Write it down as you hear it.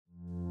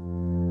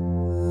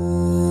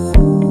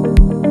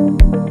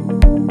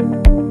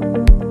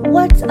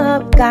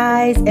up,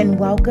 guys, and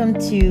welcome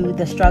to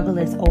The Struggle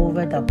is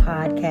Over, the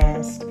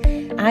podcast.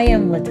 I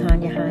am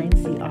LaTanya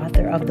Hines, the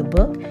author of the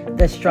book,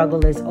 The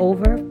Struggle is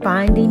Over,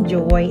 Finding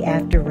Joy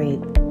After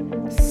Rape.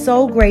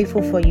 So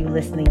grateful for you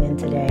listening in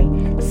today.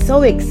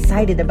 So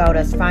excited about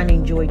us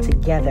finding joy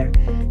together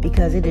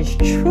because it is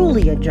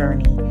truly a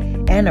journey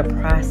and a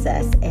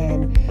process,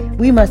 and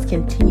we must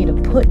continue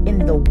to put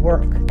in the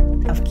work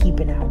of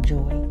keeping our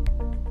joy.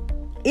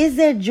 Is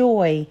there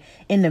joy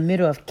in the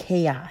middle of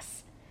chaos?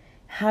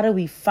 How do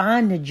we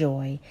find the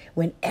joy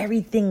when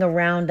everything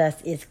around us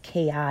is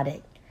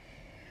chaotic?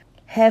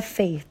 Have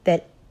faith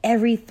that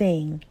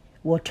everything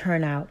will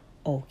turn out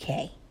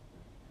okay.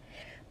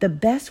 The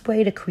best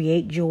way to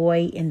create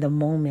joy in the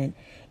moment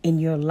in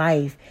your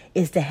life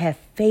is to have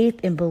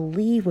faith and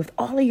believe with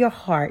all of your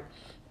heart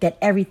that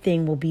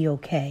everything will be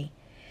okay.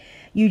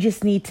 You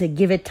just need to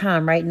give it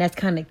time, right? And that's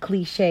kind of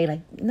cliche,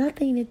 like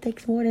nothing, it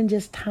takes more than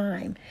just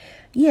time.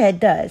 Yeah, it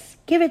does.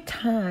 Give it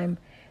time.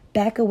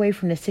 Back away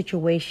from the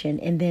situation,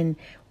 and then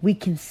we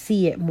can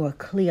see it more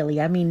clearly.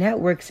 I mean, that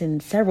works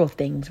in several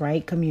things,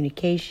 right?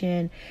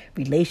 Communication,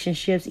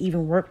 relationships,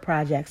 even work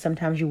projects.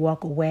 Sometimes you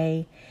walk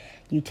away,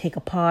 you take a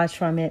pause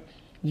from it,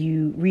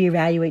 you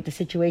reevaluate the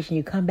situation,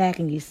 you come back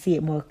and you see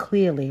it more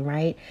clearly,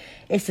 right?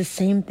 It's the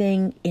same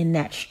thing in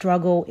that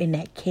struggle, in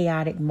that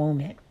chaotic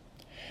moment.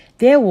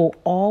 There will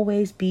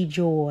always be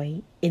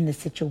joy in the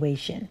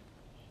situation.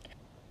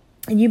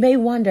 And you may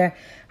wonder,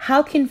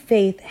 how can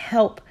faith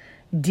help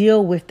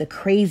deal with the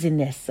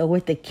craziness or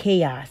with the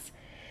chaos?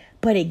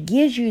 But it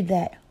gives you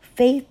that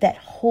faith, that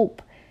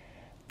hope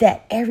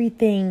that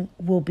everything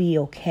will be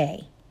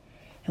okay.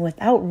 And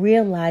without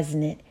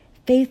realizing it,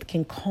 faith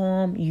can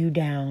calm you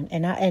down.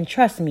 And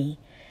trust me,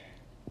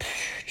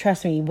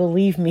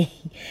 believe me,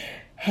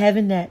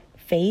 having that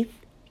faith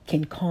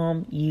can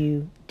calm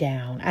you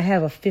down. I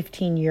have a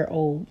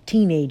 15-year-old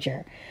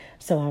teenager.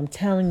 So I'm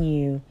telling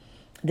you,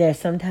 there's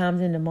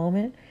sometimes in the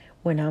moment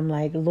when I'm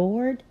like,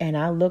 Lord, and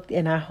I look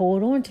and I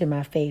hold on to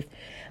my faith.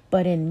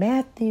 But in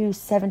Matthew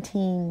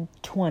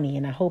 17:20,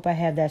 and I hope I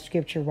have that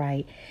scripture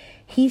right,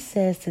 he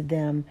says to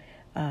them,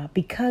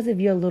 because of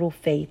your little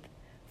faith,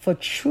 for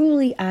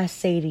truly I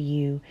say to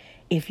you,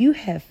 if you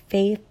have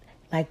faith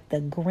like the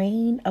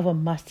grain of a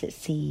mustard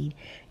seed,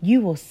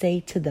 you will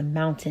say to the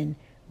mountain,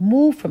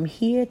 move from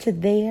here to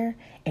there,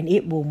 and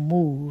it will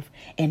move,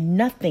 and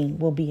nothing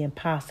will be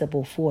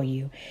impossible for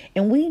you.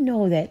 And we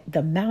know that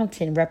the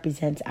mountain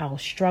represents our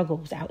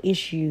struggles, our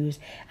issues,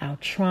 our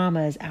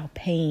traumas, our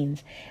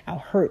pains, our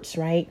hurts,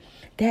 right?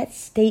 That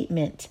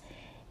statement,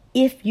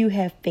 if you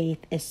have faith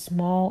as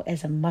small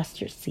as a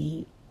mustard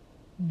seed,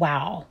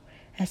 wow,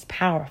 that's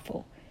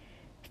powerful.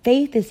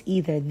 Faith is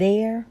either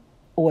there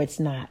or it's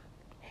not.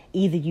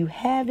 Either you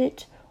have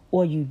it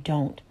or you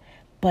don't.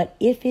 But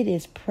if it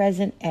is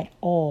present at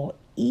all,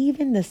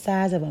 even the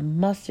size of a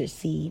mustard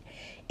seed,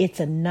 it's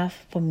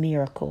enough for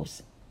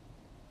miracles.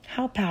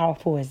 How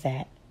powerful is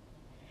that?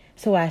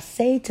 So I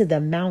say to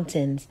the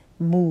mountains,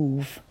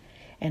 move.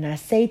 And I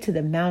say to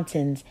the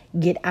mountains,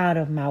 get out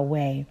of my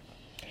way.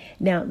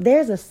 Now,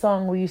 there's a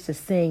song we used to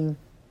sing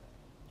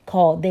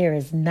called There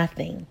Is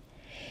Nothing.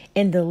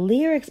 And the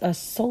lyrics are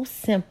so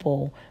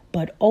simple,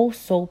 but oh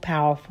so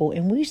powerful.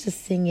 And we used to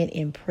sing it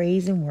in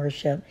praise and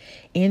worship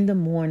in the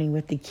morning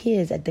with the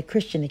kids at the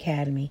Christian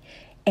Academy.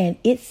 And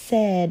it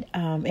said,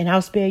 and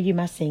I'll spare you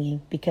my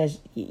singing because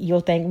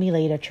you'll thank me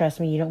later. Trust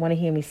me, you don't want to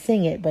hear me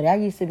sing it. But I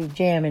used to be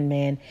jamming,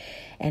 man.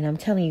 And I'm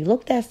telling you,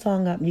 look that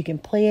song up. You can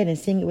play it and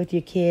sing it with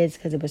your kids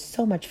because it was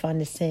so much fun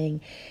to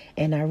sing.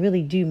 And I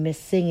really do miss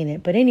singing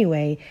it. But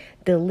anyway,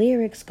 the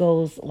lyrics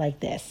goes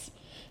like this.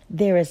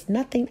 There is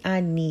nothing I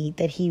need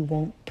that he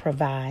won't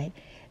provide.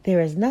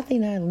 There is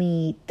nothing I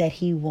need that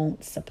he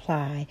won't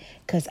supply,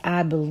 because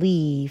I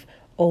believe,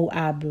 oh,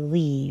 I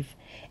believe.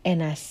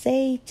 And I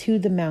say to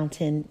the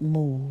mountain,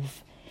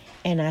 move.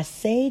 And I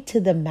say to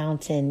the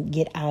mountain,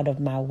 get out of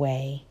my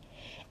way.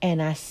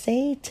 And I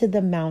say to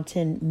the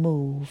mountain,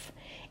 move.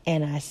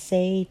 And I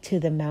say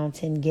to the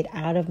mountain, get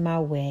out of my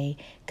way,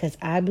 because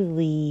I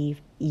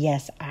believe,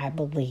 yes, I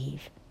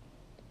believe.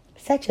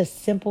 Such a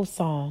simple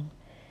song,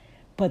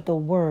 but the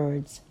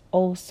words,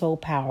 oh, so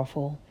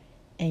powerful.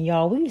 And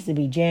y'all, we used to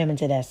be jamming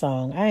to that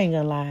song. I ain't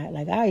gonna lie.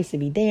 Like, I used to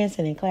be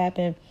dancing and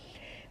clapping.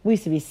 We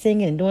used to be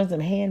singing and doing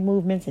some hand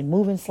movements and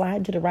moving,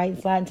 sliding to the right,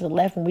 sliding to the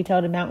left when we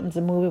told the mountains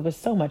to move. It was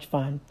so much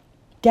fun.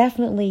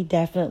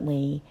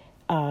 Definitely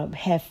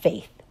have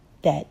faith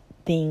that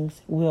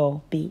things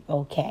will be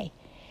okay.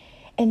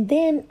 And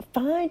then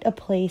find a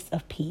place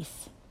of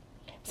peace.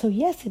 So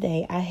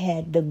yesterday I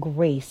had the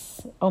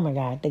grace, oh my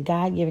God, the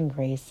God-given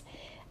grace.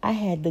 I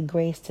had the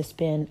grace to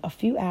spend a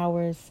few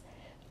hours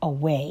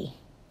away.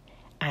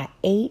 I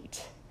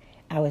ate,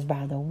 I was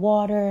by the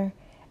water,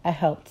 I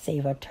helped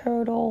save a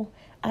turtle.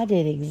 I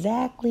did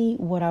exactly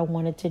what I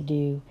wanted to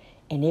do,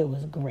 and it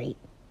was great.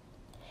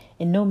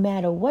 And no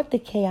matter what the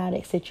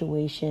chaotic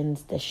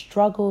situations, the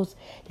struggles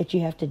that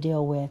you have to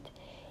deal with,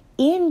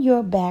 in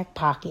your back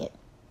pocket,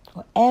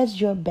 or as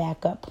your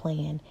backup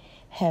plan,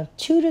 have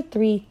 2 to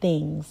 3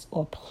 things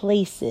or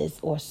places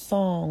or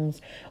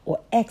songs or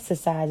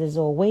exercises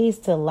or ways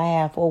to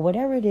laugh or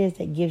whatever it is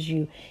that gives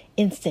you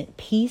instant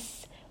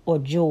peace or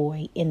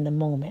joy in the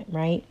moment,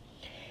 right?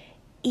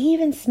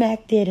 Even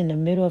smack dead in the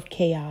middle of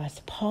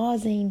chaos,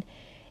 pausing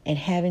and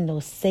having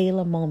those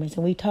Selah moments.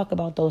 And we talk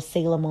about those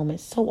Selah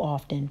moments so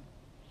often.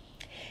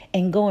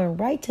 And going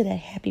right to that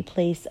happy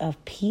place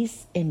of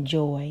peace and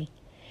joy.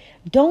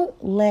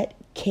 Don't let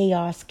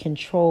chaos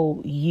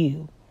control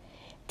you.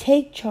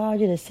 Take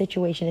charge of the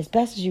situation as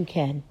best as you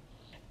can.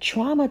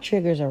 Trauma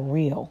triggers are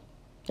real.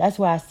 That's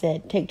why I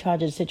said take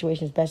charge of the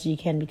situation as best as you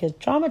can, because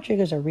trauma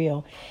triggers are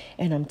real.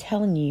 And I'm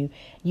telling you,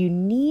 you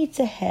need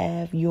to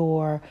have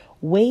your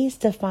ways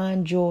to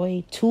find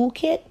joy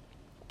toolkit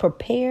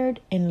prepared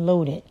and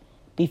loaded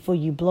before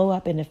you blow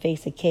up in the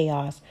face of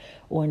chaos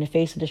or in the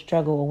face of the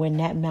struggle or when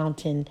that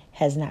mountain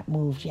has not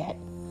moved yet.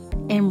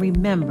 And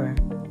remember,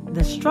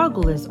 the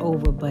struggle is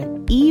over, but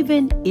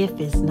even if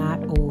it's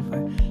not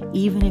over,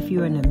 even if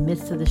you're in the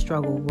midst of the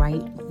struggle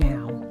right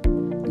now,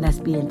 let's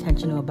be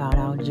intentional about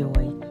our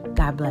joy.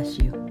 God bless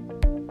you.